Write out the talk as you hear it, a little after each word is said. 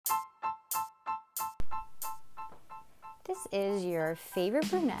is your favorite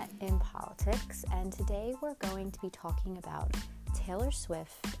brunette in politics, and today we're going to be talking about Taylor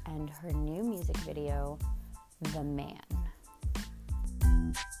Swift and her new music video, The Man.